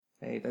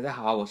哎，大家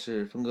好，我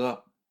是峰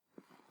哥。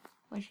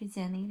我是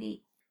简丽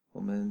丽。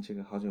我们这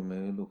个好久没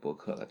录播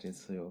客了，这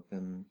次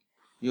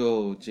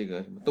又这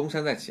个什么东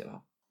山再起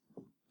了。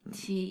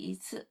提一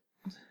次。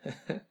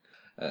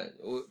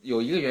我有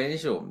一个原因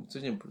是我们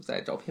最近不是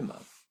在招聘嘛，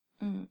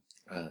嗯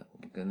我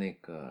们跟那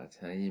个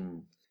前来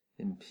应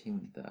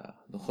聘的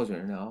很多候选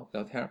人聊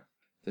天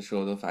的时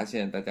候，都发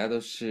现大家都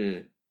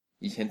是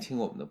以前听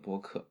我们的播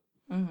客，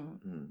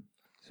嗯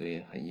所以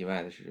很意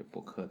外的是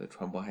播客的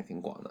传播还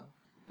挺广的。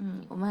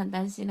我们很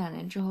担心2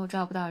年之后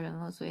招不到人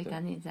了，所以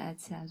赶紧再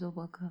起来做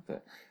播客。对，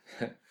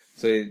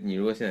所以你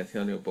如果现在听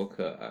到这个播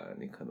客，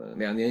你可能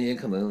2年也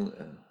可能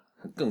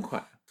更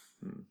快，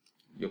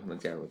有可能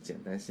加入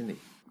简单心理。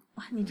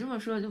哇，你这么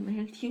说就没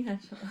人听下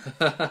去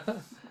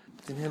了。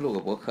今天录个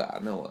播客啊，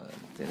那我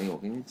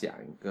给你讲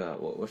一个，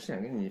我是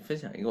想跟你分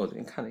享一个我最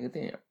近看的一个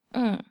电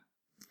影。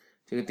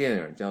这个电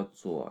影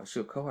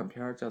是个科幻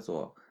片，叫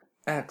做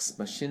《Ex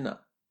Machina》。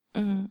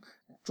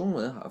中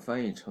文好像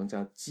翻译成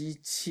叫机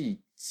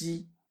器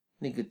鸡，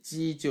那个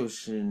鸡就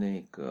是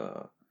那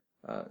个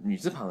女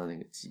字旁的那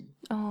个鸡。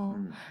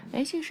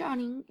这是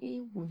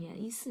2015年、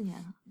14年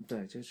啊。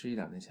对，这是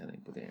1-2年前的一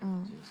部电影。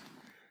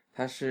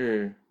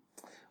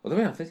我特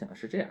别想分享的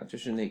是这样，就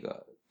是那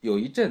个有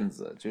一阵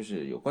子就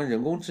是有关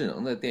人工智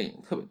能的电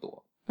影特别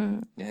多。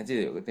你还记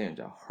得有个电影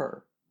叫《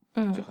Her》？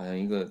就好像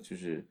一个就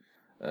是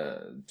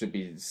就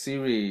比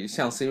Siri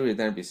像 Siri，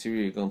 但是比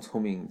Siri 更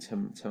聪明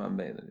千万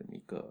倍的这么一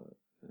个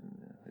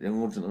人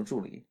工智能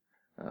助理。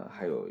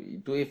还有一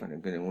堆反正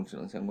跟人工智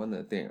能相关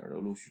的电影都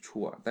陆续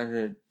出啊。但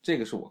是这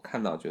个是我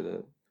看到觉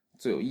得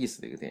最有意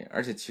思的一个电影，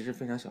而且其实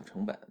非常小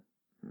成本，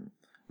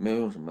没有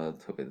用什么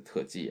特别的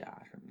特技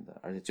啊什么的，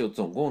而且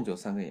总共就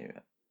3个演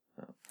员。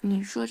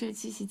你说这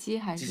机器鸡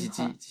还是机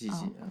器鸡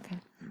？OK。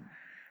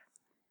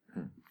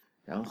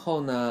然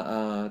后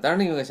呢，当然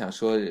另一个想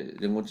说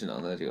人工智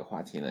能的这个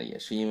话题呢，也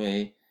是因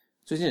为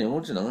最近人工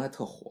智能还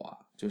特火，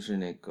就是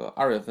那个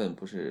2月份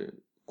不是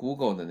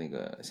Google 的那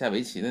个下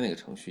围棋的那个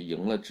程序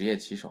赢了职业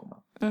棋手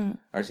嘛，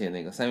而且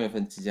那个3月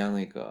份即将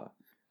那个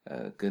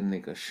跟那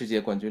个世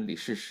界冠军李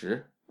世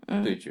石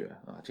对决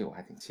啊，这个我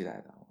还挺期待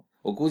的。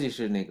我估计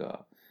是那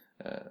个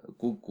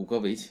谷歌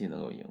围棋能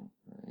够赢，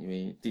因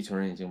为地球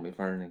人已经没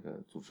法那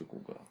个阻止谷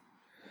歌了。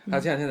还有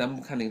前2天咱们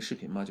不看那个视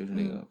频嘛，就是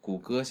那个谷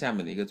歌下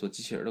面的一个做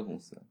机器人的公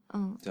司，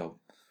叫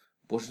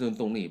波士顿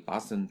动力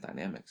 （Boston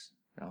Dynamics），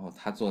然后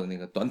他做的那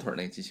个短腿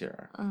那个机器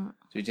人，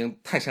就已经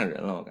太像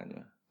人了，我感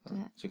觉，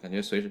就感觉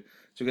随时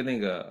就跟那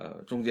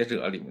个终结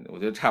者里面的，我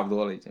觉得差不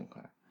多了，已经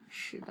快。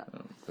是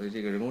的，所以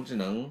这个人工智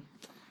能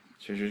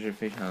确实是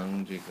非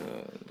常这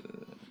个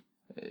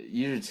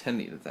一日千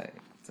里的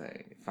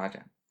在发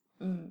展。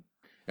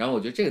然后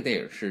我觉得这个电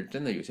影是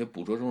真的有些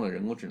捕捉中了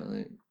人工智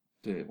能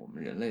对我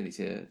们人类的一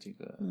些这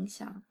个影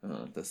响，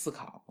的思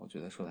考，我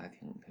觉得说的还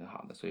挺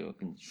好的，所以我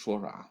跟你说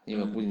说啊，因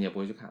为我估计你也不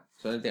会去看，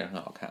虽然电影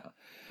很好看啊。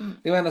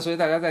另外呢，所以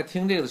大家在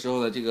听这个的时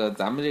候呢，这个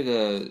咱们这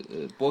个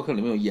播客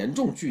里面有严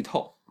重剧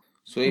透，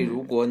所以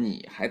如果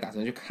你还打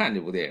算去看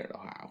这部电影的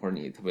话，或者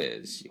你特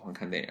别喜欢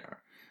看电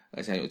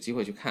影，想有机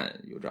会去看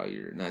有朝一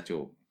日，那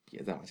就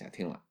别再往下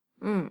听了。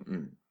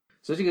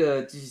所以这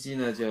个机器鸡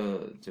呢，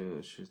就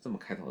是这么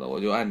开头的，我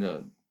就按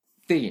照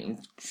电影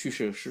叙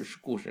事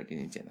故事给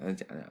你简单的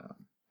讲讲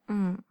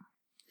啊。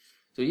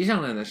就一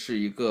上来呢是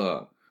一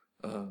个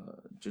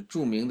就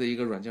著名的一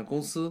个软件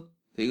公司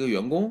的一个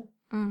员工，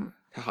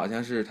他好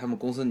像是他们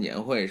公司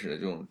年会似的，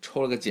这种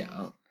抽了个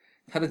奖，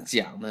他的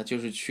奖呢就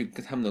是去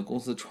跟他们的公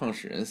司创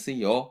始人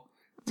CEO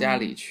家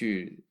里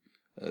去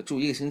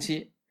住1个星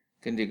期，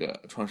跟这个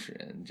创始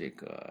人这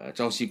个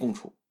朝夕共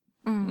处。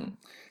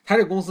他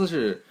这公司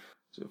是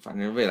就反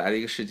正未来的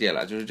一个世界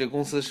了，就是这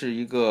公司是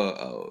一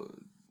个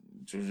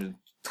就是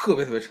特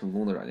别成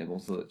功的软件公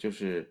司，就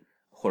是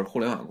或者互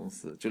联网公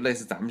司，就类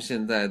似咱们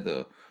现在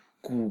的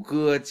谷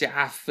歌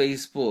加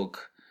Facebook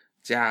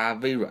加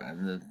微软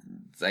的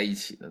在一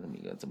起的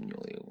这么牛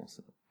的一个公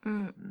司。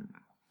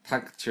它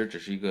其实只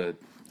是一个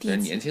非常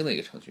年轻的一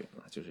个程序员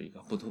嘛，就是一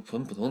个很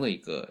普通的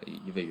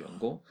一位员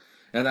工。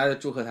然后大家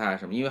祝贺他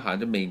什么，因为好像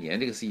这每年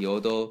这个 CEO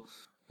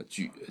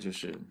就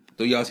是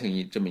都邀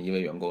请这么一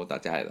位员工到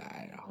家里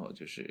来，然后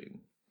就是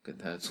跟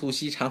他促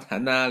膝长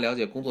谈呐，了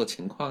解工作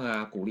情况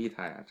啊，鼓励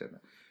他呀，真的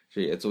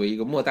这也作为一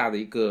个莫大的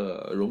一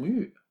个荣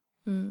誉。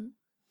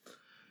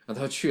然后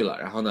他去了，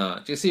然后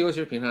呢，这个 CEO 其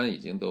实平常已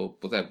经都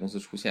不在公司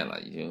出现了，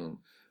已经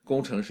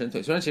功成身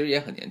退，虽然其实也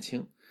很年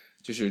轻，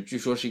就是据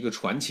说是一个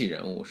传奇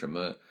人物，什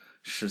么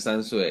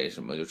13岁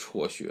什么就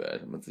辍学，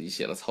什么自己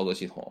写了操作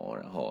系统，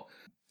然后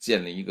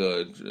建了一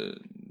个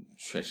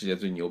全世界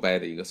最牛掰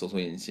的一个搜索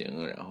引擎，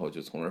然后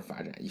就从而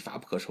发展，一发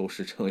不可收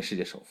拾，成为世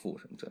界首富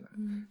什么这那，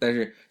但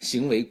是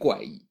行为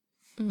怪异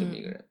这么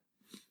一个人。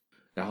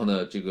然后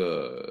呢，这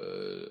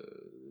个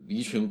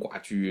离群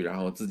寡居，然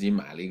后自己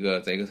买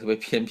了在一个特别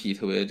偏僻、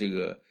特别这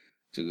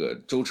个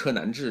舟车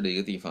难至的一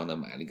个地方呢，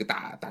买了一个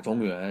大庄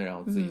园，然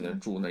后自己在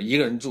住那一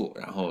个人住，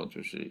然后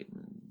就是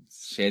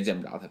谁也见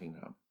不着他，平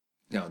常，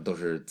然后都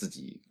是自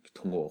己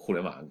通过互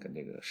联网跟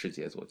这个世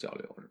界做交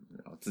流什么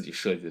的，然后自己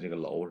设计的这个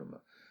楼什么，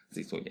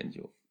自己做研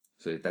究，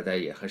所以大家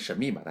也很神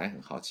秘吧，大家也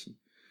很好奇。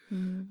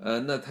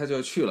那他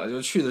就去了，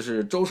就去的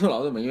是舟车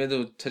劳顿嘛，因为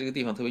他这个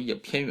地方特别也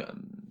偏远，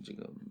这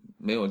个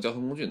没有交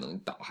通工具能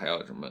到，还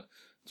要什么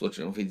坐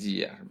直升飞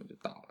机啊什么就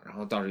到了。然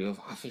后到这一个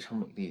非常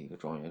美丽的一个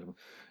庄园，什么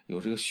有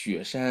这个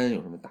雪山，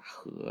有什么大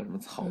河，什么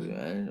草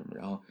原什么，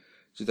然后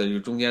就在这个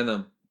中间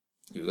呢，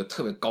有一个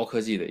特别高科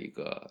技的一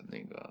个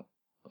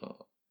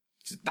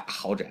大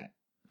豪宅，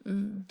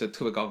对，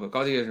特别高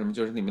科技是什么？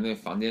就是里面那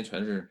房间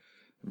全是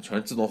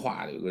自动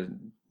化的，有个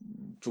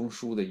中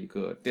枢的一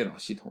个电脑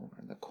系统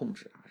在控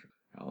制啊什么，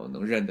然后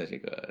能认得这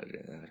个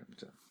人啊什么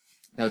的。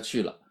要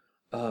去了，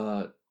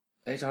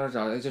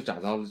找就找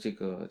到了这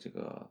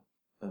个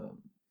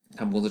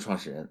他们公司创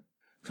始人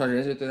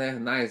就对他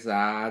很 nice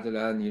啊，就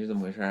聊你是怎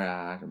么回事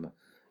啊什么，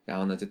然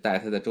后呢就带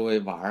他在周围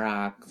玩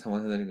啊，参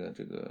观他的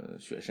这个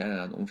雪山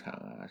啊、农场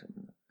啊什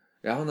么的。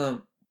然后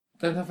呢，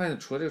但是他发现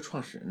除了这个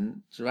创始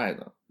人之外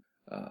呢，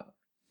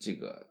这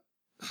个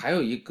还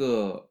有一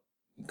个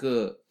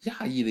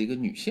亚裔的一个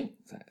女性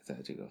在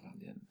这个房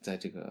间，在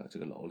这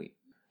个楼里。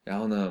然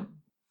后呢，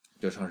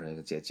就创始人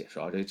就解释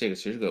啊，这个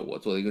其实是个我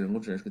做的一个人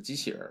工智能，是个机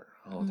器人，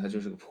然后他就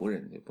是个仆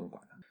人，就不用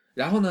管他。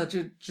然后呢，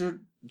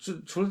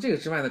除了这个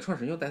之外呢，创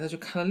始人又带他去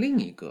看了另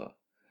一个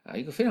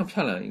一个非常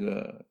漂亮一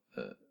个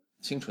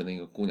清纯的一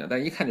个姑娘，但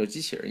是一看就是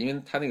机器人，因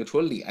为他那个除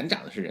了脸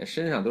长得是人，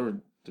身上都是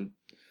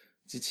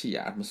机器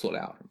什么塑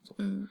料什么做。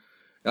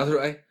然后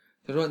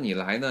他说你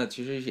来呢，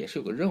其实也是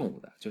有个任务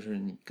的，就是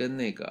你跟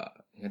你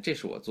看这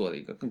是我做的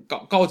一个更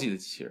高级的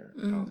机器人。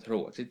然后他说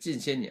我这近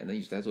些年呢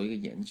一直在做一个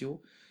研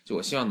究，就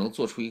我希望能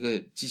做出一个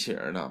机器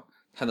人呢，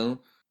它能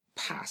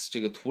pass 这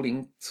个图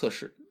灵测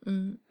试。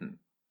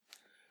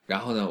然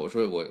后呢，我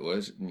说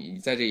你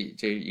在这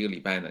一个礼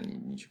拜呢，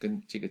你去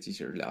跟这个机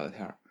器人聊聊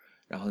天，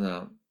然后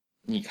呢，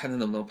你看他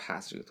能不能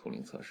pass 这个图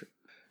灵测试。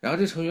然后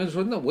这成员就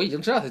说，那我已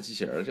经知道他机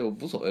器人了，这我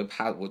无所谓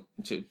pass，我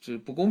这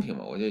不公平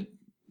嘛，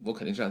我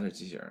肯定知道他是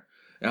机器人。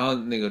然后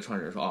那个创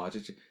始人说，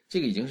这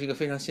个已经是一个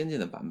非常先进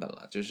的版本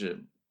了，就是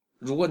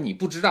如果你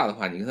不知道的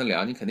话，你跟他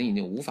聊，你肯定已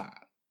经无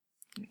法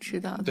知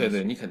道。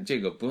对，你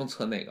这个不用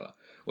测那个了。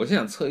我是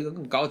想测一个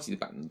更高级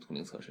版的图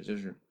灵测试，就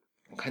是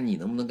我看你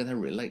能不能跟他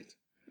relate。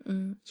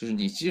就是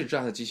你即使知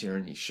道他机器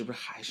人，你是不是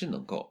还是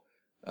能够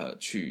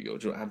去有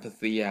这种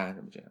empathy 啊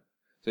什么这样。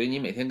所以你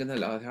每天跟他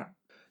聊聊天，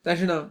但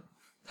是呢，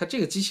他这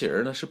个机器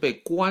人呢是被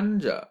关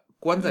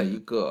在一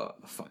个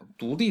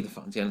独立的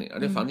房间里，而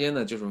这房间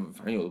呢就是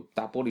反正有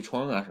大玻璃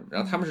窗啊什么，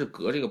然后他们是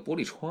隔这个玻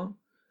璃窗，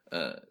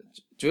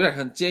就有点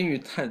像监狱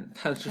探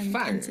视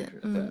犯人似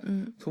的，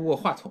对，通过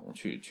话筒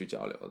去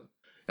交流的。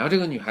然后这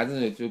个女孩子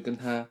呢就跟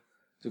他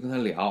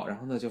聊，然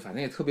后呢就反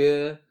正也特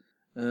别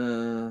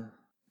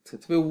特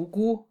别无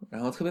辜，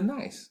然后特别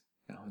nice，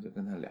 然后就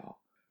跟他聊，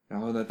然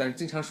后呢，但是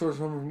经常说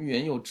欲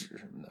言又止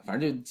什么的，反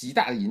正就极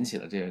大的引起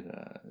了这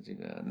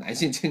个男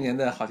性青年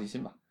的好奇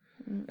心吧。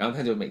然后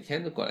他就每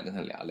天都过来跟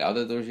他聊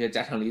的都是些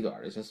家长里短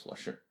的一些琐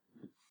事。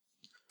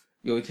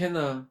有一天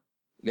呢，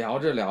聊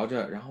着，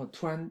然后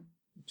突然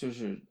就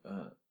是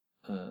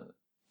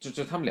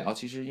就他们聊，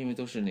其实因为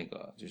都是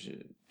就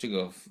是这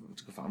个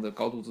房子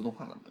高度自动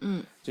化的嘛，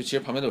就其实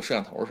旁边都有摄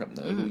像头什么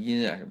的，录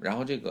音啊什么，然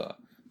后这个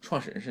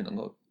创始人是能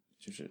够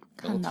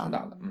听到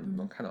的，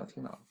能看到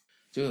听到的。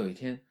就有一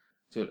天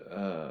就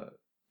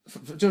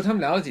是他们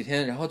聊了几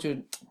天，然后就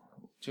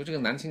这个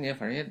男青年，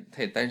反正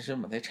他也单身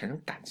嘛，他也产生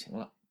感情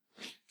了，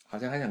好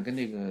像还想跟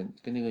那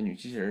个女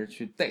机器人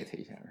去 date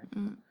一下。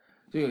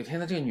就有一天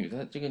呢，这个女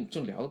的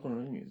正聊的过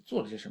程中，女的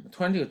做了些什么，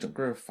突然这个整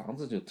个房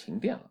子就停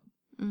电了。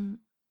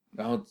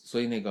然后所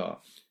以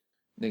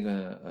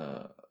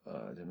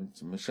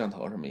怎么摄像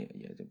头什么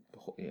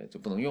也就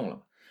不能用了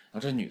嘛。然后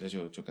这女的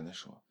就跟他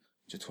说，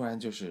就突然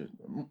就是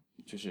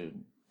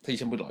他以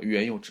前不老欲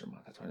言又止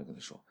嘛，他突然就跟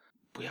他说，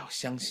不要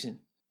相信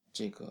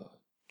这个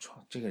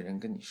人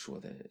跟你说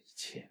的一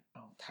切，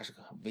然后他是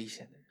个很危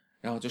险的人。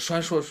然后就说，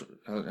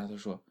然后他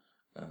说，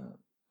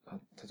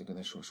他就跟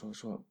他说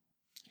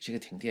这个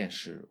停电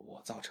是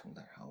我造成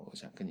的，然后我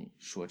想跟你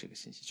说这个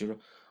信息，就是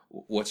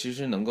我其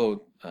实能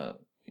够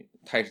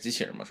他也是机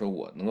器人嘛，说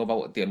我能够把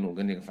我电路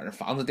跟这个反正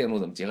房子电路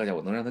怎么结合起来，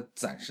我能让它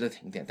暂时的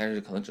停电，但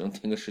是可能只能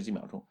停个10几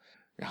秒钟。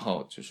然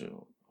后就是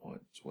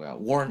我要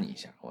warn 你一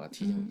下，我要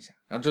提醒你一下。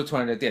然后突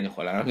然这电就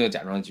回来，然后就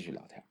假装继续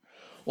聊天。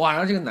哇，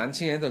然后这个男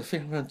青年就非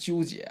常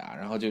纠结啊，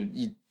然后就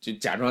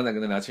假装在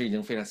跟他聊，其实已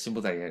经非常心不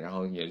在焉，然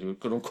后也就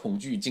各种恐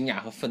惧、惊讶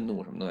和愤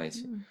怒什么都在一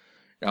起。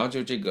然后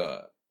就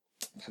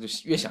他就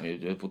越想越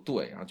觉得不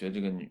对，然后觉得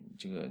这个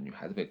女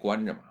孩子被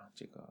关着嘛，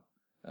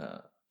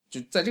就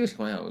在这个情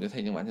况下，我觉得他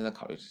已经完全在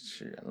考虑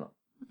是人了，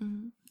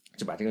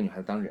就把这个女孩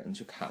子当人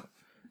去看了。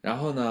然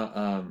后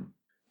呢，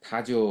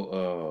他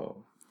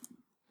就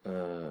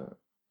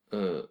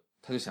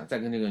他就想再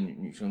跟这个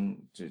女生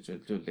就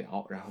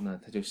聊，然后呢，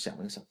他就想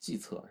了个小计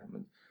策什么，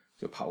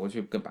就跑过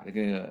去把这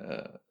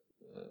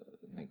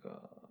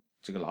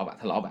个老板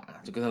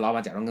就跟他老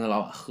板假装跟他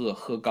老板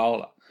喝高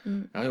了，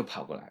然后又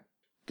跑过来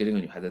跟这个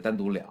女孩子单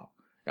独聊，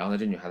然后呢，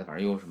这女孩子反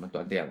正又什么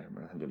断电了什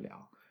么，他们就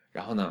聊，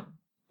然后呢，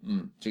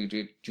这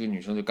个女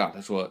生就告诉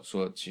他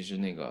说其实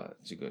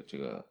这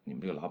个你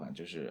们这个老板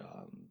就是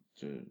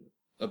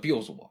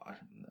abuse 我啊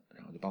什么的，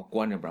然后就把我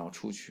关着不让我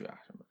出去啊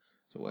什么，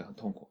就我也很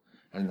痛苦。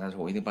然后那时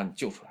候我一定把你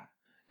救出来。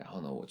然后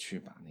呢，我去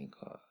把那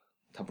个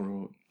他不是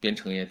编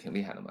程也挺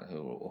厉害的嘛，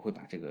我会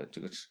把这个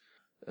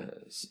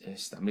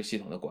咱们这系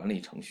统的管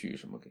理程序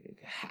什么给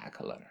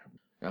hack 了什么。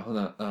然后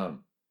呢，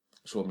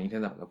说我明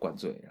天再把它灌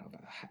醉，然后把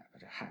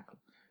这 hack 了。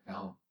然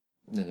后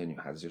那个女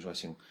孩子就说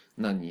行，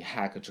那你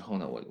hack 之后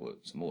呢，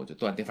我就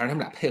断电，反正他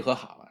们俩配合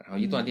好了，然后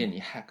一断电你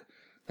hack，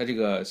它这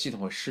个系统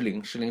会失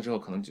灵之后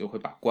可能就会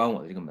把关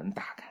我的这个门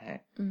打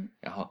开，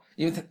然后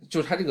因为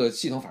它这个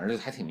系统反正就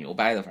还挺牛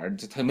掰的，反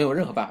正它没有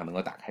任何办法能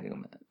够打开这个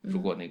门，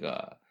如果那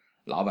个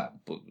老板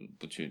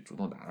不去主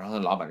动打，然后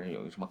老板这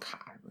有一个什么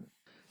卡什么的，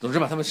总之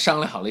吧，他们商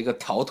量好了一个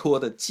逃脱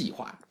的计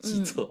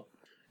策，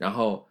然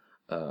后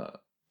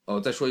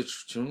再说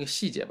其中一个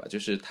细节吧，就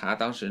是他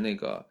当时那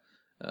个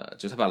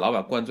就他把老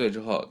板灌醉之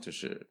后，就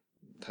是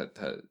他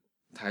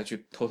还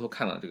去偷偷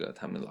看了这个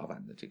他们老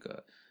板的这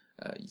个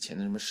以前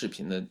的什么视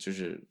频的，就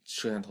是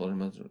摄像头什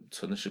么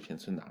存的视频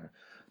存哪儿，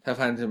他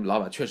发现这老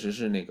板确实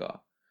是那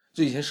个，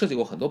就以前设计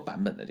过很多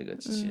版本的这个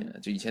机器人，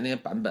就以前那些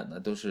版本呢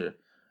都是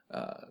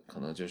可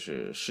能就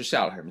是失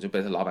效了什么，就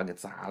被他老板给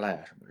砸了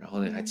呀什么，然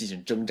后呢还机器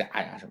人挣扎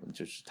呀什么的，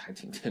就是还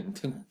挺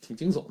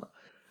惊悚的，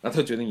然后他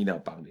就决定一定要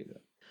帮这个。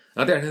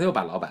然后第二天他又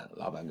把老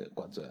板给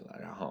灌醉了，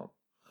然后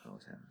我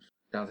想想，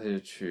然后他就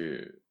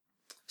去，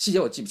细节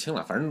我记不清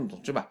了，反正总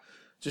之吧，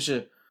就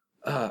是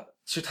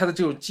其实他的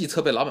这种计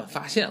策被老板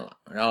发现了，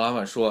然后老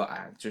板说，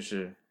哎，就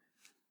是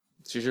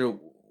其实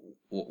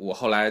我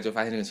后来就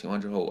发现这个情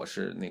况之后，我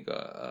是那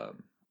个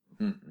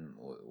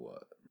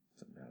我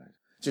怎么样来着？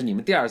就你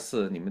们第二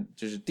次，你们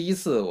就是第一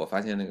次我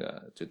发现那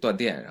个就断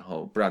电，然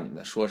后不知道你们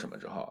在说什么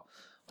之后。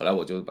后来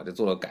我就把这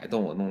做了改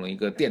动，我弄了一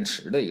个电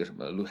池的一个什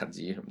么录像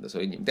机什么的，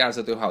所以你们第二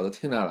次对话我都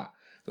听到了，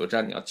我知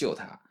道你要救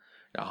他。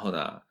然后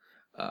呢，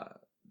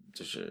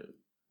就是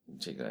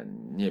这个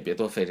你也别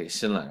多费这个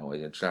心了，然后我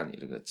也知道你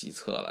这个计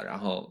策了。然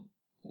后，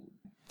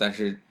但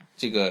是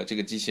这个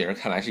机器人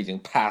看来是已经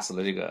pass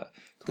了这个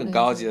更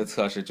高级的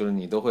测试，就是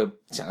你都会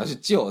想要去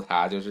救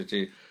他，就是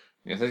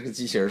你看他这个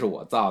机器人是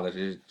我造的，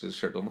这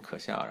事儿多么可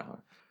笑。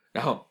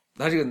然后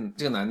他这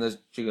个男的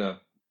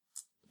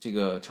这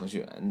个程序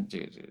员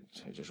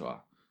就说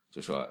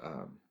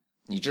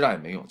你知道也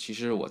没用，其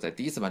实我在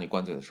第一次把你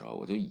灌醉的时候，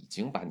我就已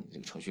经把你这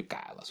个程序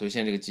改了，所以现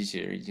在这个机器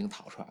人已经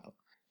逃出来了，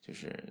就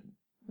是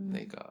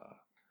那个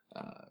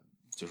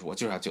就是我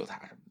就是要救他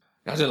什么的。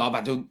然后这老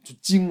板就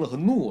惊了和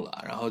怒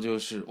了，然后就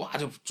是哇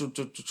就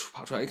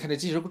跑出来，一看这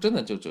机器人真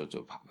的就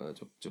跑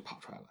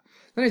出来了。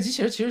但这机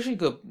器人其实是一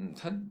个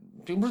他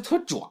并不是特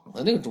壮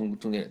的那个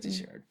中间的机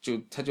器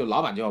人，他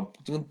老板就要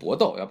跟搏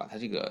斗，要把他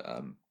这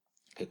个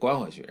给关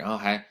回去，然后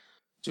还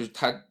就是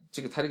他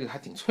这个还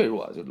挺脆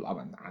弱的，就老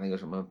板拿那个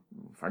什么，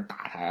反正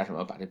打他啊什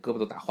么，把这胳膊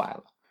都打坏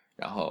了，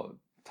然后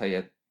他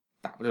也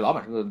打不，这老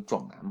板是个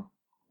壮男嘛，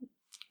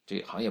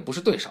这好像也不是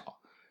对手。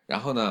然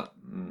后呢，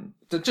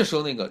这时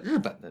候那个日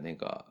本的那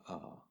个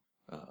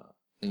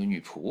那个女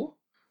仆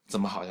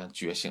怎么好像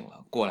觉醒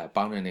了，过来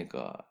帮着那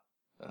个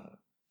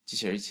机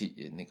器人一起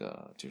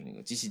就是那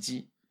个机器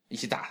机一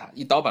起打他，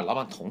一刀把老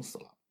板捅死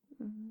了。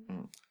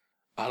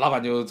老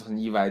板就很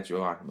意外绝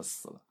望什么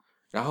死了。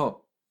然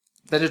后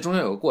在这中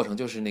间有个过程，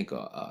就是那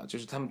个就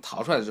是他们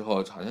逃出来之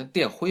后，好像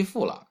电恢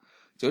复了，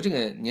就这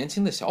个年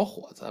轻的小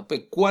伙子被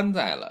关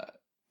在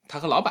了他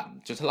和老板，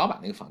就他老板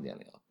那个房间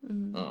里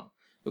了。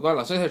被关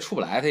了，所以他也出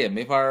不来，他也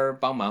没法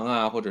帮忙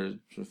啊，或者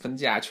是分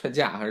价、劝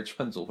架，还是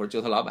劝阻，或者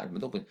救他老板，什么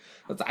都不行。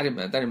他砸这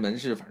门，但是门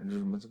是反正就是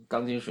什么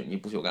钢筋水泥、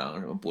不锈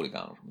钢、什么玻璃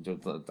钢什么，就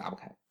砸不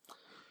开。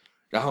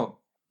然后，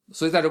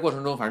所以在这过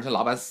程中，反正他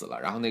老板死了，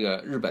然后那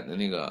个日本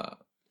那个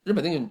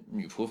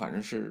女仆，反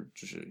正是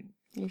就是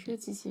也是个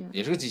机器人，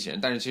也是个机器人，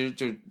但是其实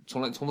就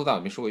从头到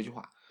尾没说过一句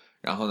话。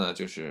然后呢，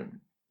就是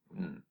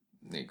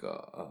那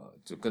个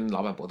就跟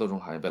老板搏斗中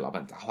好像被老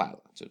板砸坏了，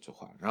就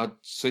坏了。然后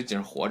所以仅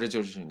是活着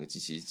就是那个机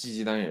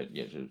器当然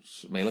也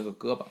是没了个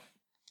胳膊。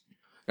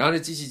然后这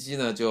机器机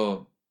呢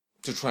就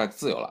出来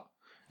自由了，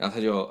然后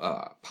他就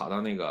跑到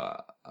那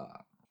个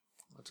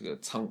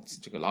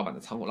这个老板的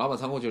仓库，老板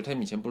仓库就是他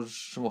们以前不是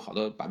生过好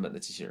多版本的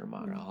机器人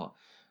嘛，然后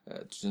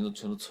全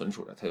都存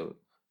储着，他就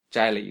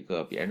摘了一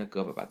个别人的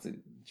胳膊，把自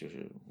己就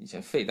是以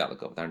前废掉的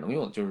胳膊，但是能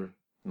用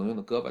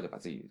的胳膊就把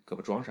自己胳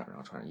膊装上，然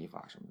后穿上衣服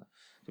啊什么的，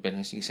就变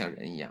成一个像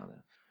人一样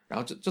的，然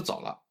后就走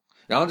了。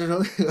然后这时候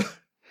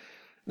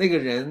那个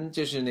人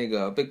就是那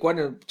个被关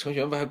着程序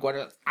员，不还关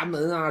着砸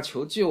门啊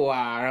求救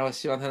啊，然后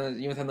希望他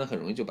因为他能很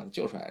容易就把他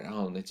救出来，然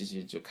后那机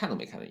器就看都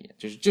没看他一眼，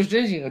就是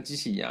真是一个机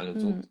器一样，就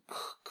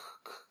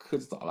就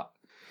走了。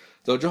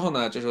走之后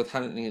呢，这时候他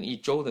那个一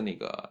周的那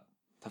个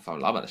他访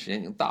问老板的时间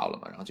已经到了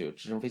嘛，然后就有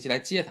直升飞机来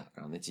接他，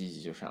然后那机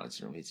器就上了直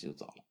升飞机就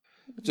走了。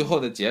最后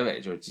的结尾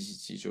就是机器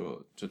机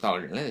就到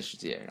了人类的世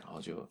界，然后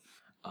就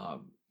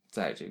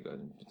在这个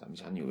咱们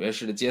讲纽约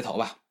市的街头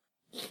吧，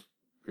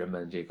人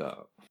们这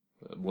个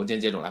摩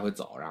肩接踵来回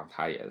走，然后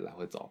他也来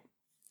回走，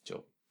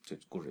就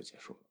故事结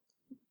束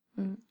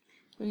了。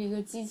就是一个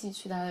机器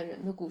取代了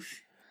人的故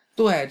事。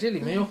对，这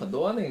里面有很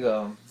多那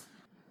个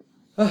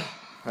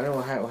反正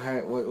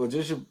我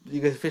就是一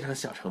个非常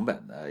小成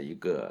本的一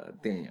个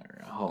电影，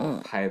然后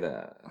拍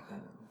的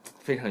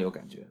非常有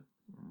感觉。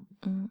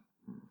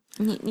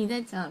你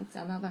在讲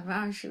到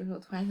20%的时候，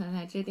突然想起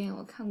来这个电影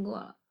我看过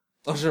了。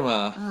哦，是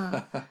吗？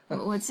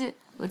我记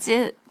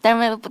得，但是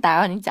为了不打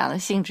扰你讲的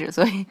兴致，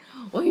所以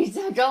我一直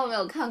假装我没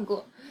有看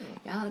过。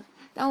然后，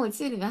但我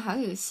记得里面还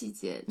有一个细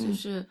节，就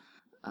是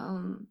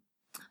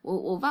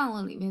我忘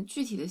了里面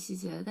具体的细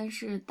节，但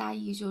是大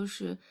意就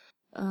是，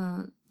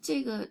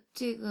这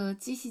个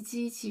机器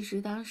机其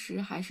实当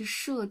时还是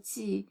设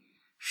计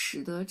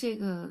使得这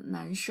个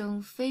男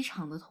生非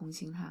常的同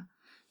情他，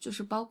就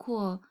是包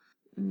括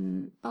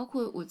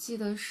我记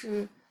得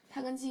是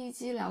他跟机器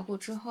机聊过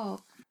之后，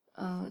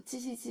机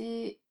器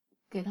机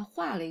给他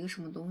画了一个什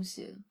么东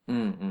西，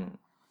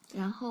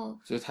然后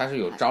就他是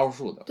有招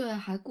数的，对，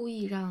还故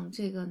意让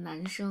这个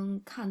男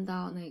生看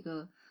到那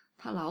个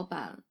他老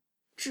板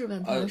质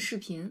问他的视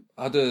频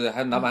对，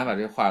还老板还把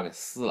这画给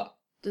撕了，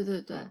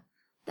对，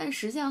但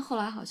实际上后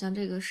来好像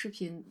这个视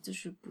频就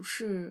是不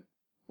是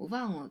我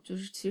忘了，就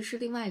是其实是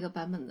另外一个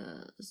版本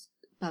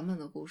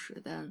的故事，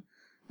但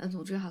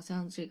总之好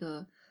像这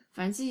个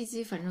反正机器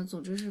机反正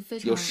总之是非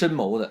常有深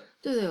谋的，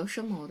对，有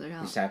深谋的，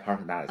让下一盘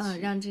很大的棋，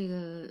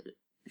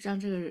让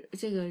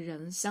这个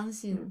人相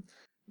信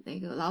那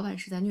个老板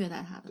是在虐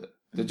待他的，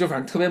对，就反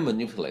正特别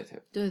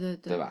manipulative，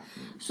 对吧？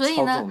所以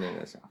呢，操纵那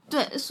个小孩，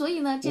对，所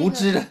以呢，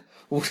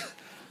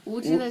无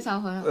知的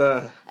小朋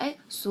友，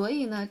所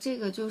以呢，这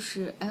个就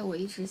是我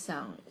一直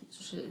想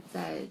就是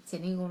在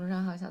简历公众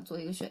账号想做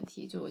一个选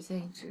题，就我现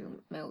在一直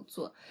没有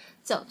做，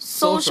叫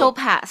social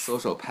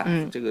pass。social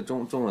pass，这个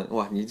中文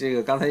哇，你这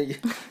个刚才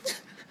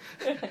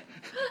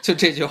就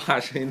这句话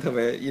声音特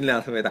别音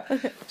量特别大，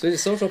所以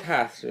social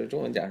pass 是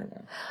中文叫什么？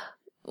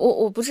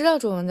我不知道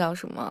中文叫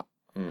什么。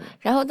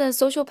然后但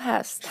social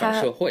pass 它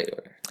反社会有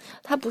点，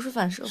它不是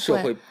反社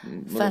会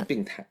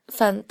病态，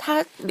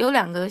它有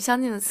两个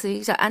相近的词，一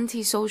个叫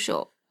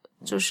anti-social，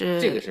 就是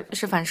这个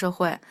是反社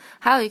会，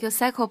还有一个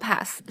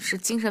psychopath 是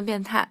精神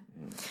变态。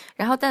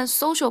然后但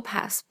social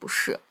pass 不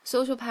是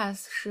social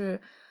pass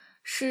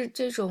是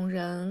这种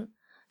人，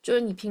就是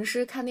你平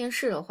时看电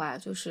视的话，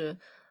就是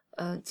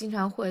经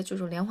常会这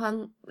种连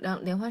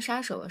环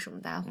杀手啊什么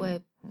的，大家会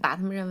把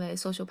他们认为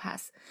social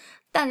pass。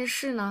但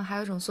是呢，还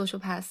有一种 social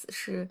pass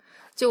是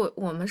就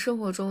我们生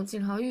活中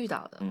经常遇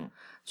到的，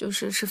就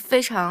是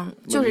非常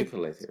就是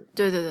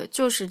对，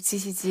就是机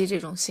器机这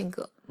种性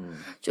格，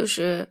就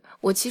是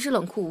我其实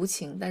冷酷无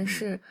情，但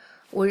是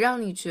我让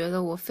你觉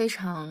得我非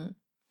常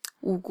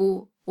无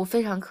辜，我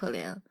非常可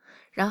怜，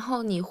然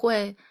后你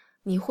会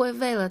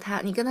为了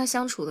他，你跟他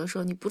相处的时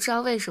候，你不知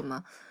道为什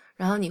么，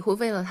然后你会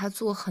为了他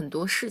做很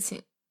多事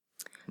情，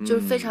就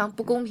是非常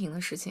不公平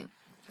的事情。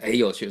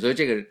有趣，所以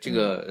这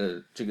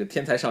个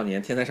天才少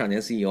年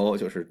CEO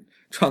就是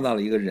创造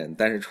了一个人，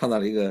但是创造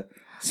了一个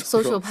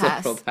social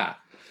pass，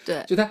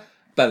 对，就他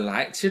本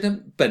来其实他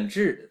本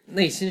质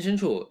内心深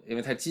处，因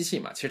为他机器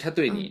嘛，其实他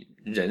对你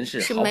人是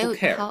毫不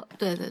care，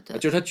对，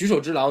就是他举手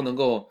之劳能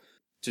够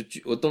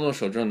我动动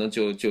手指头能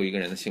救一个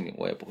人的性命，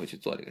我也不会去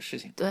做这个事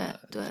情，对，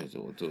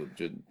就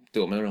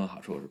对我没有任何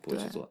好处，我是不会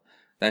去做，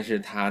但是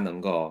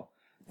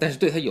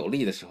对他有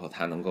利的时候，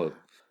他能够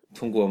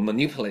通过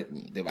manipulate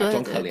你，对吧？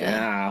装可怜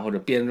啊，或者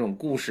编这种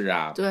故事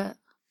啊，对，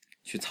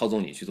去操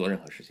纵你去做任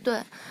何事情。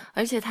对，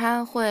而且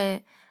他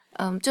会，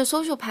就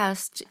social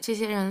pass 这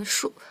些人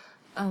说，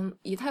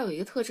他有一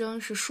个特征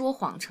是说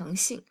谎成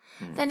性，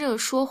但这个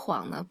说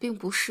谎呢，并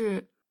不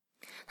是，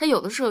他有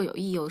的时候有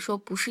意，有的时候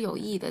不是有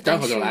意的，张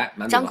口就来，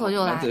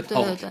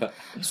对，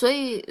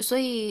所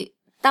以。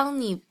当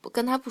你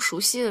跟他不熟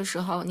悉的时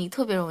候，你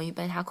特别容易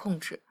被他控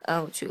制。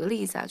我举个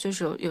例子啊，就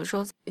是有时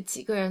候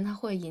几个人他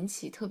会引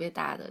起特别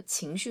大的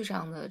情绪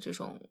上的这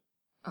种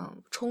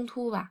冲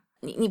突吧。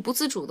你不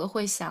自主的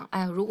会想，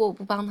哎呀，如果我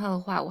不帮他的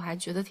话，我还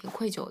觉得挺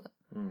愧疚的。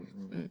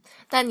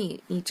但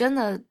你真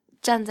的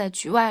站在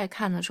局外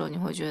看的时候，你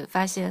会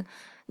发现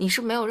你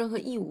是没有任何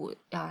义务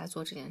要来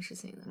做这件事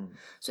情的。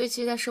所以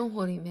其实，在生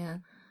活里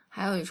面，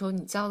还有时候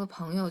你交的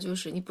朋友，就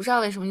是你不知道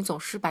为什么你总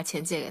是把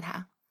钱借给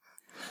他。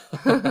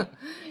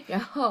然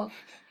后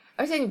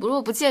而且你如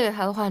果不借给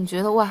他的话，你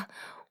觉得哇，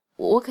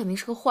我肯定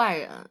是个坏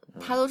人，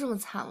他都这么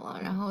惨了，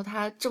然后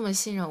他这么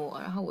信任我，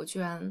然后我居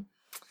然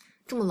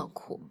这么冷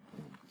酷。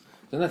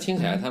那听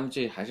起来他们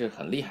这还是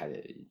很厉害的，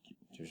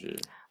就是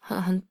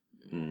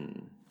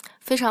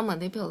非常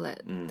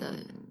manipulate 的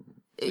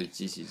对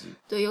机器机，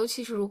对，尤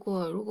其是如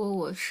果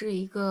我是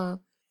一个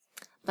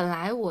本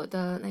来我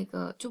的那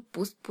个就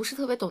不是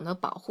特别懂得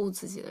保护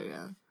自己的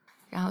人，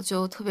然后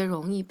就特别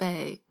容易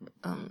被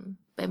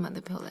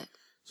manipulate。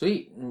 所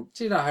以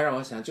这倒还让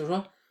我想，就是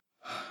说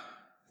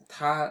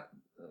他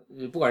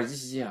不管是机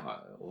器机也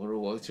好，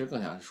我其实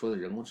更想说的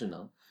人工智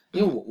能，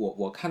因为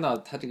我看到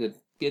他这个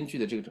编剧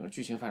的这个整个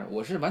剧情发展，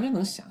我是完全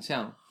能想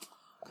象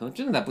可能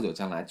真的在不久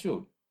将来就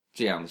有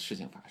这样的事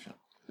情发生。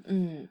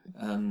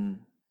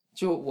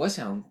就我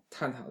想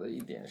探讨的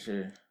一点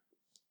是，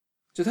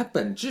就它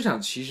本质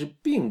上其实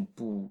并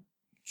不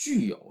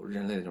具有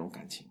人类的这种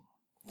感情，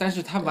但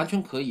是它完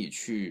全可以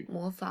去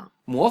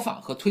模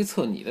仿和推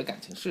测你的感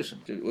情是什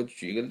么。就是我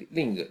举一个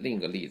另一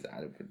个例子啊，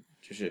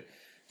就是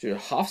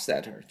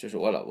Hofstadter， 就是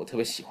我特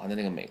别喜欢的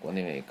那个美国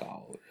那位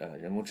搞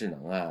人工智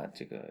能啊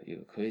这个一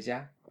个科学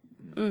家。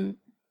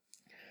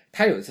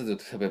他有一次就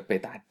特别被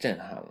大震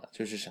撼了，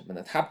就是什么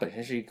呢？他本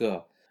身是一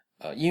个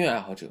音乐爱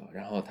好者，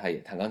然后他也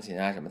弹钢琴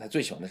啊什么，他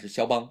最喜欢的是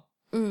肖邦。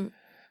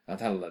然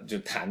后他就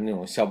弹那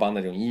种肖邦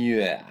的这种音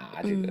乐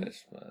啊，这个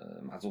什么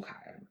马祖卡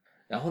呀什么。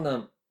然后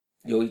呢，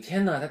有一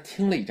天呢，他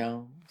听了一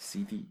张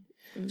CD，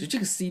就这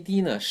个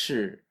CD 呢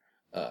是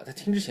他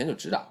听之前就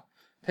知道，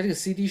他这个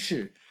CD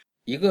是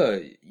一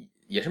个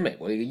也是美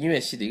国的一个音乐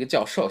系的一个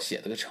教授写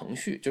的个程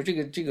序，就这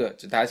个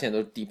就大家现在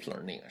都是 deep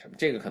learning 啊什么，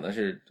这个可能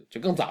是就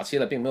更早期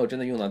了，并没有真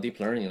的用到 deep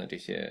learning 的这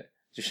些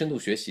就深度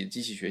学习、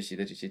机器学习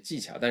的这些技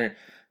巧，但是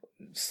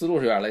思路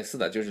是有点类似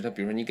的，就是他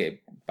比如说你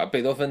把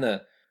贝多芬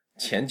的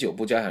前9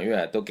部交响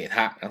乐都给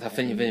他，让他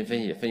分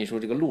析出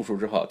这个路数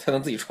之后，他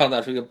能自己创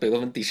造出一个贝多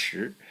芬第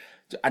10，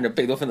就按照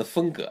贝多芬的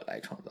风格来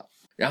创造。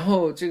然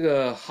后这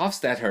个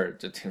Hofstadter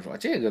就听说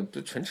这个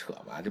就纯扯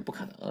嘛，这不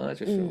可能，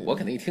就是我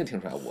肯定一听出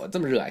来，我这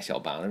么热爱肖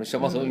邦，肖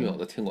邦所有音乐我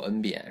都听过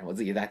N 遍，我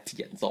自己在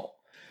演奏。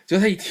结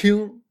果他一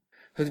听，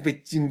他就被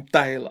惊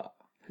呆了，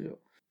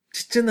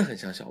这真的很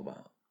像肖邦，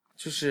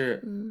就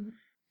是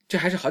这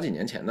还是好几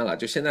年前的了，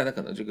就现在他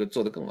可能这个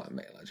做得更完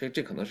美了，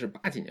这可能是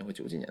80几年或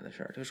90几年的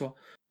事儿。他说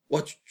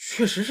哇，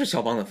确实是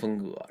肖邦的风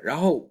格，然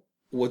后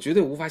我绝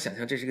对无法想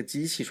象这是个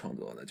机器创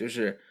作的，就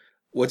是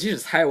我即使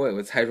猜，我也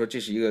会猜说这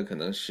是一个可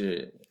能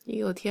是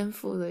有天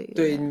赋的一个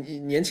对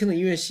年轻的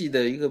音乐系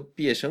的一个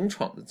毕业生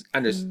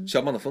按照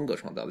肖邦的风格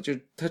创造的，就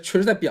是他确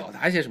实在表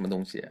达一些什么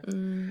东西，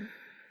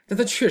但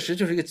他确实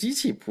就是一个机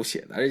器谱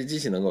写的，而且机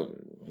器能够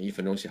1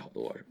分钟写好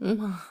多，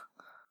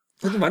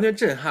他就完全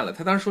震撼了。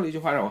他当时说了一句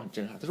话让我很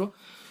震撼，他说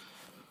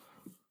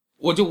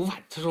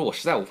他说我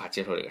实在无法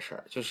接受这个事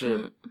儿，就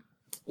是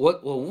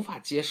我无法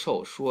接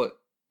受说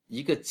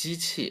一个机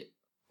器。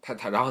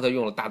然后他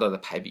用了大段的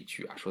排比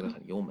句啊，说的很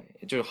优美。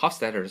就是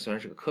Hofstadter 虽然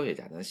是个科学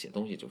家，但他写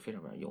东西就非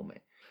常非常优美。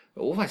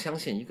我无法相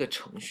信一个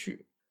程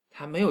序，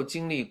他没有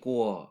经历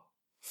过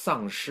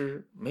丧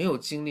失，没有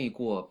经历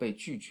过被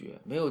拒绝，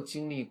没有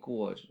经历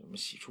过什么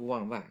喜出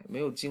望外，没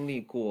有经历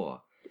过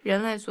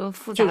人类所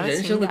复杂的就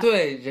人生的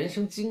对人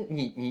生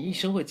你一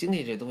生会经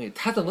历这些东西，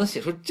他怎么能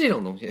写出这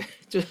种东西？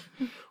就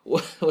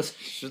我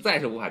实在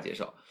是无法接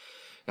受。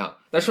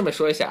但顺便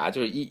说一下啊，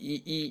就是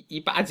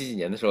18几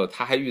年的时候，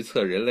他还预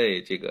测人类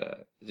这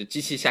个就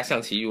机器下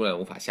象棋永远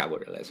无法下过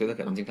人类，所以他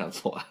可能经常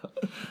错。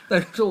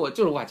但是说我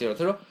就是无法接受。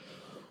他说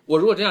我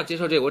如果真要接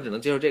受这个，我只能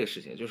接受这个事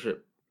情，就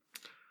是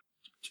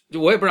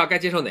我也不知道该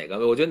接受哪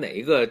个，我觉得哪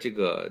一个这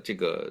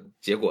个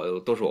结果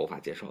都是我无法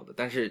接受的。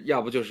但是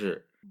要不就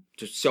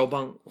肖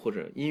邦或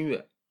者音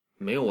乐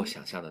没有我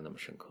想象的那么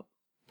深刻，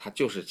它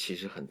就是其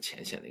实很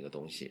浅显的一个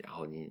东西，然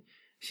后你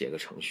写个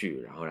程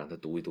序，然后让他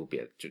读一读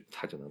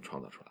他就能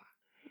创造出来。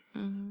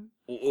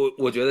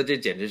我觉得这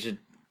简直是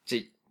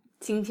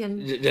今天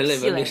人类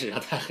文明史上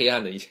太黑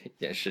暗的一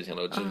件事情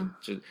了。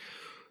就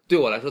对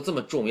我来说这么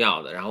重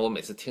要的，然后我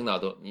每次听到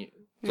都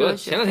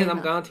前两天咱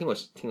们刚刚听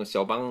过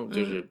肖邦，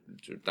就是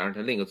当然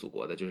他另一个祖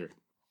国的就是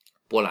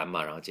波兰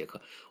嘛，然后捷克，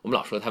我们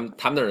老说他们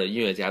那儿的音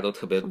乐家都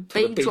特别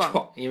悲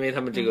怆，因为他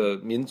们这个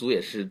民族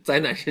也是灾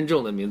难深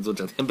重的民族，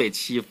整天被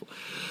欺负，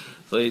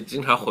所以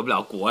经常回不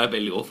了国，也被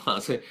流放，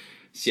所以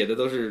写的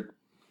都是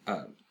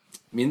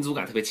民族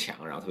感特别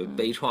强，然后特别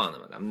悲怆的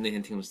嘛。咱们那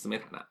天听的斯梅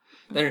塔纳，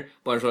但是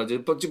不管说就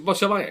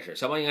肖邦也是，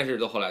肖邦应该是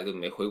到后来就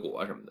没回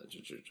国什么的，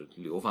就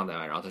流放在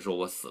外。然后他说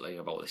我死了应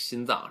该把我的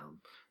心脏什么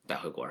带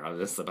回国，然后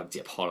人死把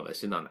解剖了，把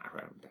心脏拿出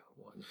来什么带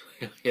回国，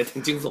也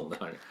挺惊悚的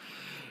反正。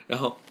然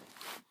后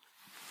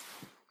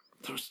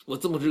他说我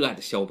这么热爱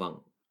的肖邦，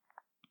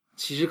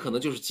其实可能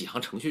就是几行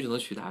程序就能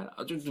取代了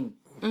啊，就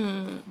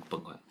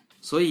崩溃。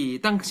所以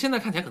但现在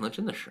看起来可能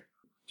真的是，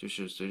就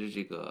是随着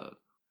这个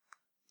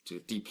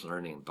deep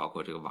learning， 包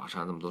括这个网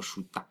上那么多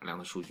大量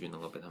的数据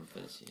能够被他们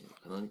分析，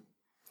可能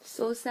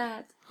so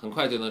sad， 很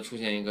快就能出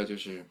现一个，就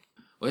是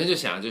我现在就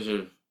想，就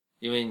是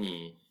因为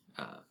你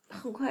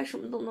很快什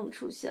么都能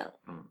出现了。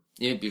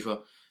因为比如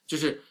说就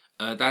是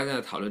大家在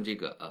讨论这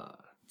个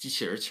机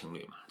器人情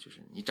侣嘛，就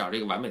是你找这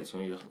个完美的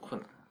情侣就很困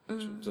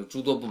难，就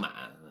诸多不满，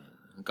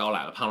高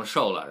来了胖了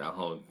瘦了，然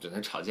后整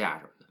天吵架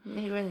什么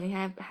的，没准哪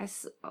天还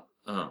死了。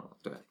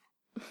对。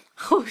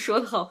我说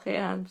的好黑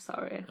暗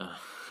 ，sorry。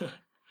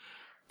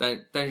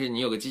但是你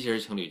有个机器人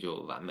情侣就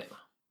完美嘛，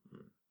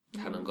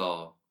它能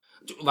够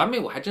就完美。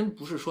我还真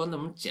不是说那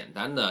么简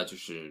单的，就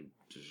是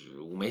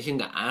妩媚性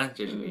感，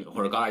这是一种，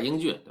或者高大英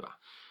俊，对吧？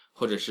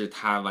或者是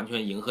他完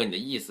全迎合你的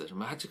意思，什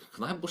么这可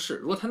能还不是。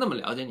如果他那么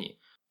了解你，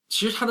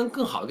其实他能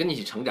更好的跟你一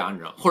起成长，你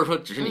知道，或者说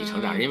只是你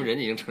成长，因为人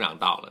已经成长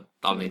到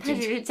那境界。他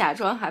只是假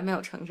装还没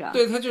有成长。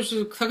对，他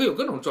可以有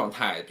各种状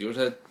态，比如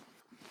说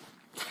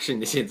他是你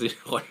的心理咨询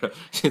或者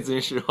心理咨询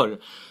师，或者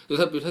就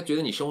比如他觉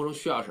得你生活中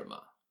需要什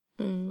么。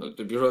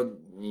对，比如说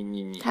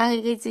你，他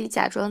还可以自己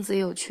假装自己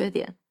有缺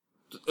点，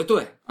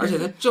对，而且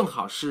他正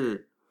好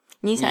是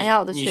你想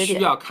要的缺点，你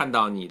需要看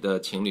到你的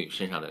情侣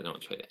身上的那种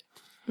缺点，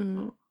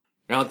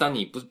然后当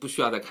你不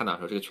需要再看到的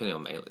时候，这个缺点就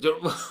没了，就是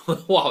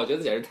哇，我觉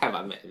得简直太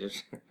完美，就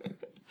是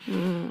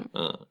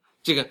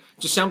这个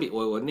就相比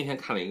我那天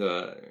看了一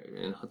个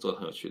人做的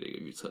很有趣的一个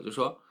预测，就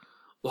说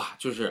哇，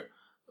就是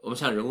我们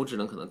像人工智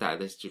能可能带来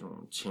的这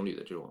种情侣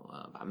的这种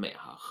完美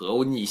哈，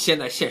和你现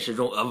在现实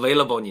中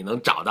available 你能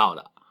找到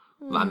的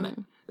完美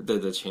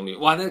的情侣，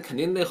哇，那肯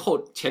定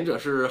前者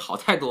是好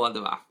太多，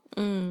对吧？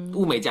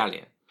物美价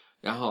廉。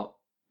然后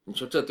你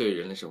说这对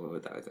人类社会会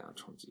带来怎样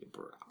冲击？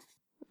不知道。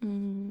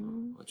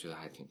我觉得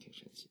还挺神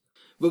奇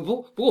的。不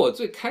过我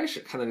最开始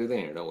看到这个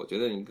电影呢，我觉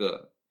得一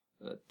个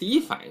第一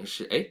反应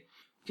是，哎，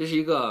这是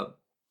一个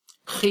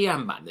黑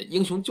暗版的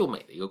英雄救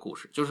美的一个故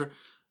事，就是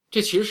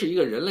这其实是一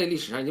个人类历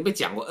史上已经被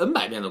讲过 N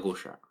百遍的故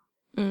事。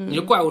你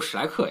说怪物史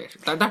莱克也是，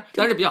但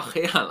是比较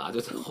黑暗了，就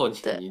最后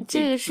你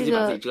这个是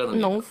个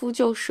农夫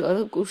救蛇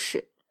的故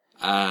事。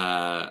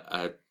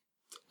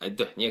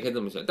对，你也可以这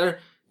么想，但是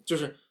就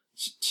是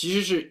其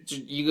实是就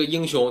一个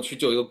英雄去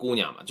救一个姑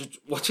娘嘛，就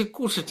我这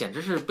故事简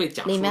直是被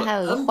讲述了 N 百遍，里面还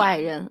有一个坏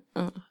人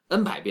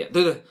，N 百遍，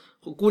对，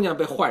姑娘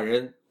被坏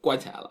人关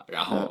起来了，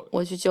然后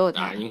我去救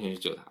他，英雄去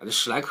救他，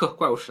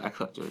怪物史莱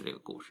克就是这个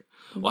故事。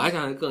我还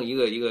想更一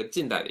个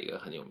近代的一个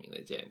很有名的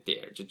电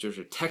影，就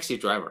是 Taxi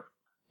Driver，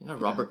 应该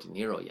Robert De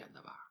Niro 演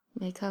的吧？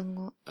没看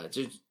过。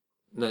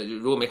那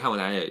如果没看过，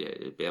大家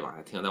也别往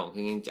下听。那我可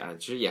以给你讲，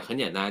其实也很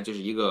简单，就是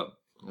一个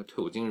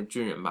退伍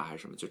军人吧，还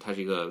是什么，就他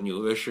是一个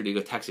纽约市的一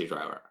个 taxi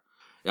driver，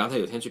 然后他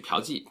有天去嫖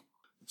妓，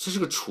这是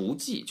个雏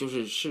妓，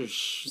是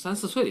13、14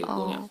岁的一个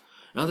姑娘。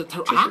然后他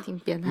说啊，挺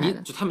变态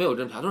的，他没有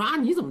真嫖，他说啊，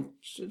你怎么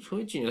成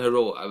为妓女？他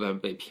说我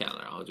被骗了，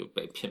然后就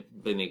被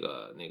那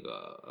个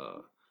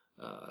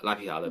拉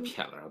皮条的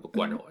骗了，然后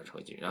关着我成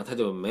为妓女。然后他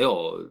就没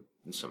有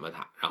什么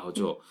他，然后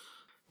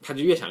他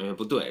就越想越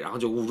不对，然后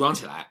就武装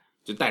起来，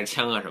就带着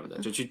枪啊什么的，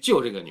就去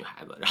救这个女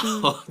孩子，然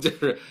后就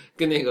是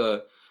跟那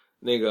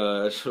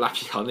个是拉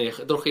皮条，那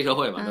都是黑社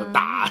会嘛，都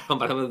打，然后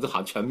把他们好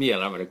像全灭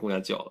了，然后把这姑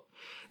娘救了。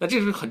那这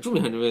是很著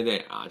名的电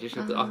影啊，这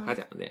是得奥斯卡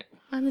奖的电影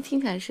啊，那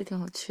听起来是挺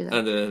有趣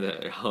的。对，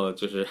然后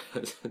就是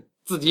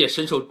自己也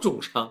身受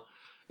重伤，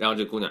然后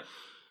这姑娘，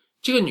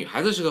这个女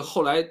孩子是个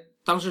后来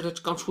当时她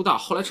刚出道，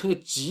后来成为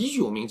极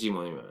有名演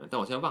员，但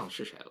我现在忘了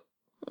是谁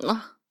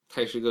了她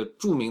也是一个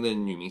著名的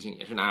女明星，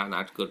也是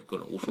拿各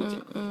种无数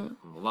奖。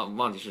我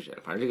忘记是谁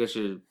了，反正这个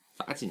是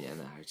80几年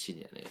的还是70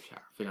年的一个片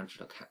儿，非常值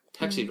得看。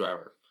Taxi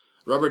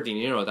Driver，Robert De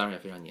Niro 当然也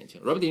非常年轻。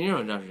Robert De Niro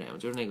你知道是谁吗？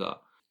就是那个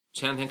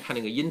前两天看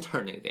那个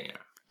Intern 那个电影，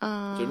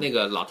就是那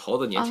个老头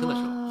子年轻的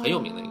时候很有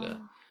名的一个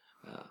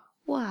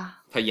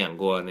哇，他演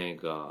过那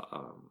个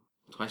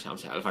突然想不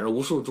起来了，反正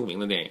无数著名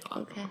的电影了。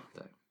OK，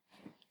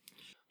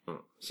对，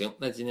行，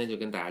那今天就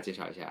跟大家介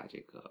绍一下这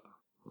个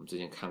我们最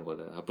近看过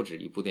的不止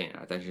一部电影，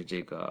但是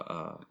这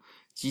个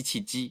机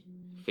器鸡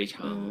非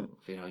常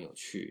非常有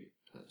趣，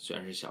虽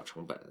然是小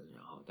成本，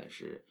然后但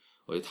是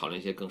我就讨论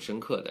一些更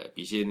深刻的，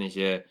比起那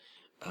些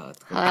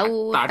好莱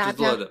坞大制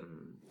作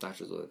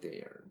的电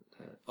影。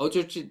就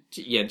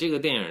演这个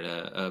电影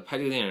的拍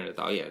这个电影的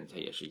导演，他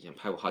也是以前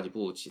拍过好几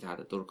部其他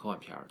的都是科幻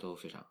片，都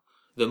非常。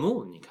The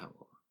Moon 你看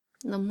过吗？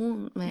 The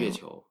Moon 没有。月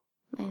球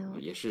没有，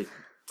也是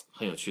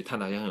很有趣，探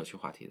讨一些很有趣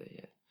话题的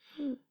也。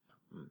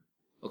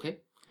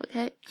OK，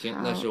 行，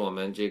那是我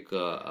们这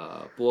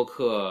个播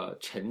客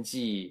沉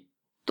寂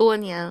多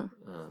年，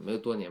没有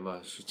多年吧，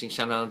是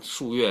相当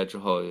数月之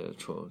后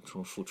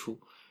重复出。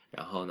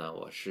然后呢，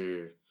我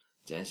是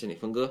简单心理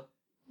峰哥，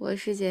我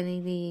是简丽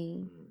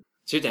丽。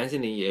其实简单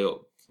心理也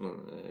有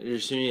日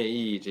新月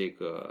异这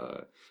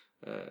个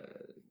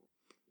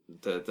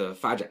的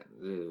发展，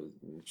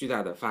巨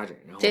大的发展。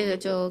然后这个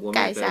就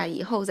盖下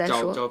以后再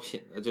说。招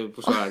聘就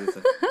不说了，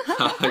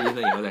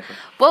那以后再说。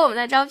不过我们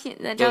在招聘，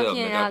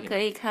然后可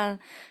以看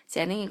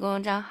简历公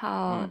众账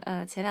号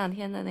前2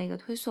天的那个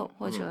推送，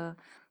或者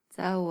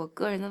在我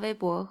个人的微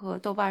博和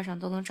豆瓣上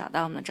都能找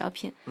到我们的招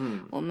聘。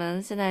我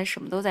们现在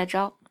什么都在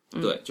招。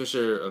对，就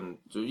是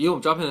就因为我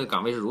们招聘的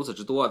岗位是如此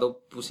之多都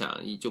不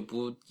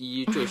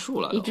一一赘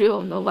述了，以至于我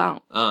们都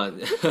忘了。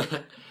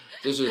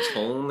就是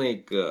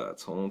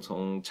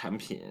从产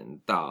品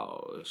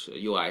到是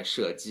UI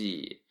设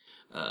计，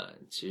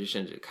其实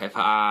甚至开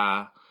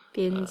发、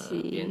编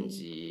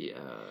辑，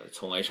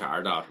从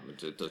HR 到什么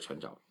这都全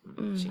招，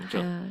行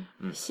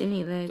政，心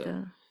理类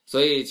的。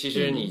所以其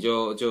实你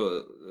就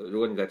如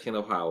果你在听的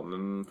话，我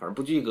们反正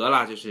不拘一格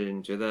啦，就是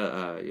你觉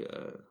得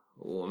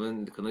我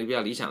们可能比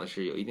较理想的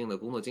是有一定的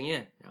工作经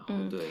验，然后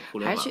对互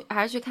联网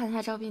还是去看一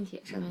下招聘帖，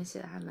上面写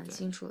的还蛮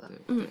清楚的。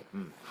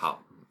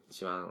好，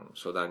希望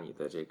收到你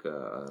的这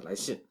个来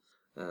信。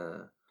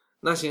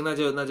那行，那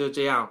就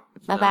这样，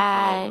拜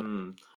拜。